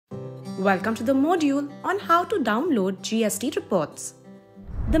Welcome to the module on how to download GST reports.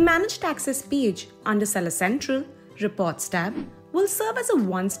 The Manage Taxes page under Seller Central Reports tab will serve as a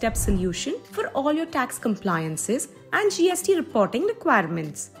one-step solution for all your tax compliances and GST reporting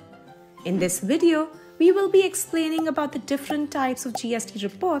requirements. In this video, we will be explaining about the different types of GST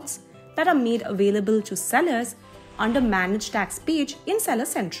reports that are made available to sellers under Manage Tax page in Seller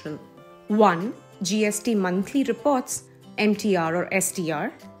Central. 1. GST Monthly Reports, MTR or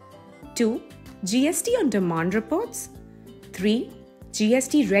STR. 2. GST On Demand Reports. 3.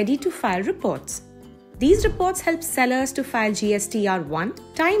 GST Ready to File Reports. These reports help sellers to file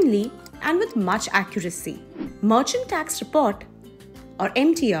GSTR1 timely and with much accuracy. Merchant Tax Report or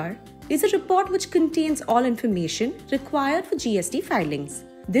MTR is a report which contains all information required for GST filings.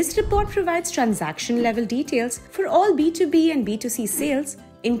 This report provides transaction level details for all B2B and B2C sales,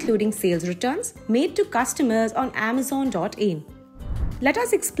 including sales returns made to customers on Amazon.in. Let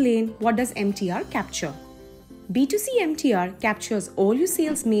us explain what does MTR capture. B2C MTR captures all your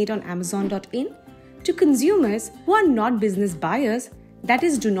sales made on Amazon.in to consumers who are not business buyers, that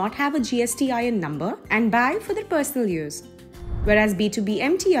is, do not have a GSTIN number and buy for their personal use. Whereas B2B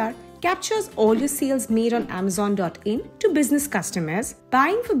MTR captures all your sales made on Amazon.in to business customers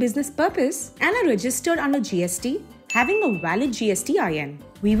buying for business purpose and are registered under GST, having a valid GSTIN.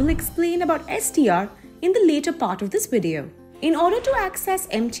 We will explain about STR in the later part of this video. In order to access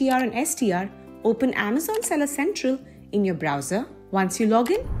MTR and STR, open Amazon Seller Central in your browser. Once you log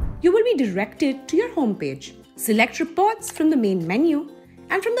in, you will be directed to your home page. Select Reports from the main menu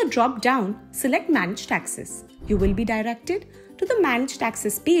and from the drop-down, select Manage Taxes. You will be directed to the Manage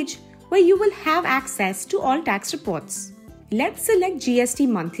Taxes page where you will have access to all tax reports. Let's select GST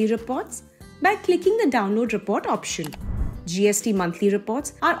Monthly Reports by clicking the Download Report option. GST Monthly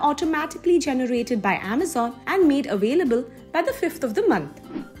Reports are automatically generated by Amazon and made available by the 5th of the month.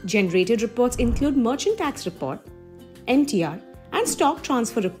 Generated reports include Merchant Tax Report, MTR, and Stock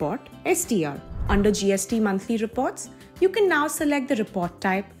Transfer Report, STR. Under GST Monthly Reports, you can now select the report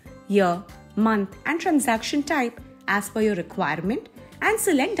type, year, month, and transaction type as per your requirement and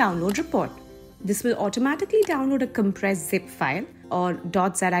select Download Report. This will automatically download a compressed zip file or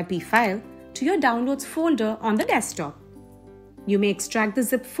 .zip file to your Downloads folder on the desktop. You may extract the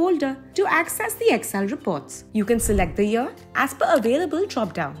zip folder to access the Excel reports. You can select the year as per available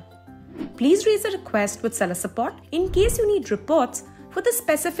drop-down. Please raise a request with seller support in case you need reports for the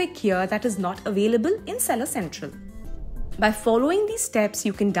specific year that is not available in Seller Central. By following these steps,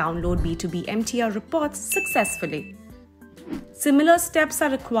 you can download B2B MTR reports successfully. Similar steps are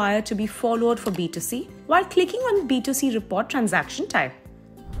required to be followed for B2C while clicking on B2C report transaction type.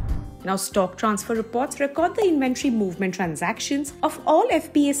 Now, Stock Transfer Reports record the inventory movement transactions of all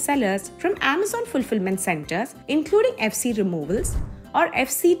FBA sellers from Amazon fulfillment centers, including FC removals or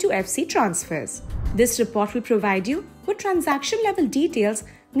FC to FC transfers. This report will provide you with transaction level details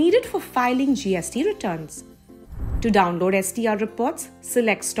needed for filing GST returns. To download STR reports,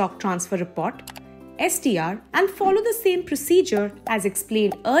 select Stock Transfer Report, STR, and follow the same procedure as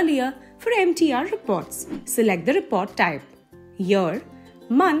explained earlier for MTR reports. Select the report type, year,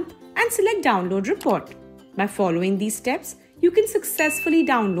 month, and select Download Report. By following these steps, you can successfully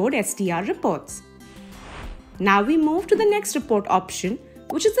download STR reports. Now we move to the next report option,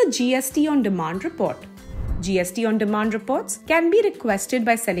 which is the GST On Demand Report. GST On Demand reports can be requested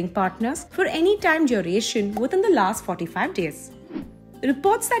by selling partners for any time duration within the last 45 days.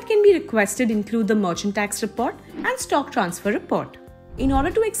 Reports that can be requested include the Merchant Tax Report and Stock Transfer Report. In order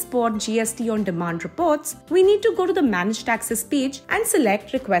to export GST On Demand reports, we need to go to the Manage Taxes page and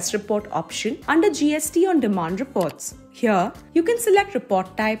select Request Report option under GST On Demand Reports. Here, you can select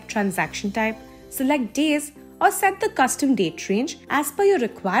report type, transaction type, select days, or set the custom date range as per your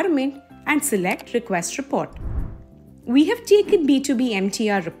requirement and select Request Report. We have taken B2B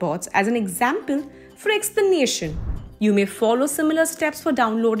MTR reports as an example for explanation. You may follow similar steps for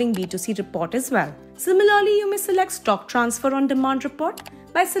downloading B2C report as well. Similarly, you may select Stock Transfer On Demand Report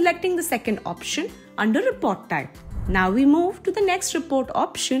by selecting the second option under Report Type. Now we move to the next report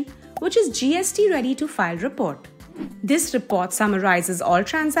option, which is GST Ready to File Report. This report summarizes all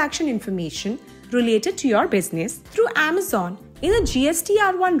transaction information related to your business through Amazon in a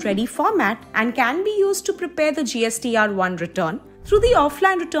GSTR1 ready format and can be used to prepare the GSTR1 return through the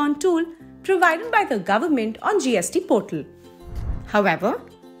offline return tool provided by the government on GST portal. However,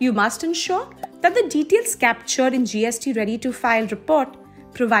 you must ensure that the details captured in GST Ready to File report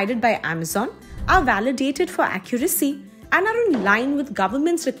provided by Amazon are validated for accuracy and are in line with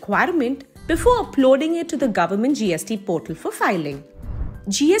government's requirement before uploading it to the government GST portal for filing.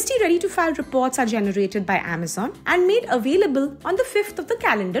 GST Ready to File reports are generated by Amazon and made available on the 5th of the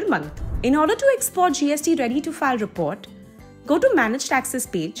calendar month. In order to export GST Ready to File report, go to Managed Access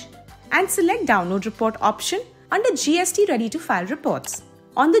page and select Download Report option under GST Ready to File reports.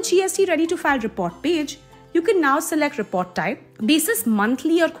 On the GST Ready to File report page, you can now select report type, basis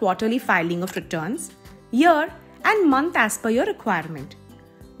monthly or quarterly filing of returns, year and month as per your requirement.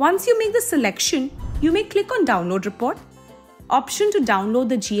 Once you make the selection, you may click on Download Report option to download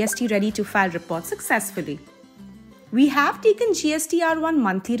the GST Ready to File report successfully. We have taken GST R1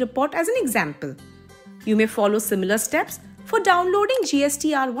 monthly report as an example. You may follow similar steps for downloading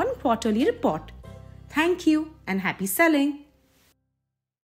GST R1 quarterly report. Thank you and happy selling!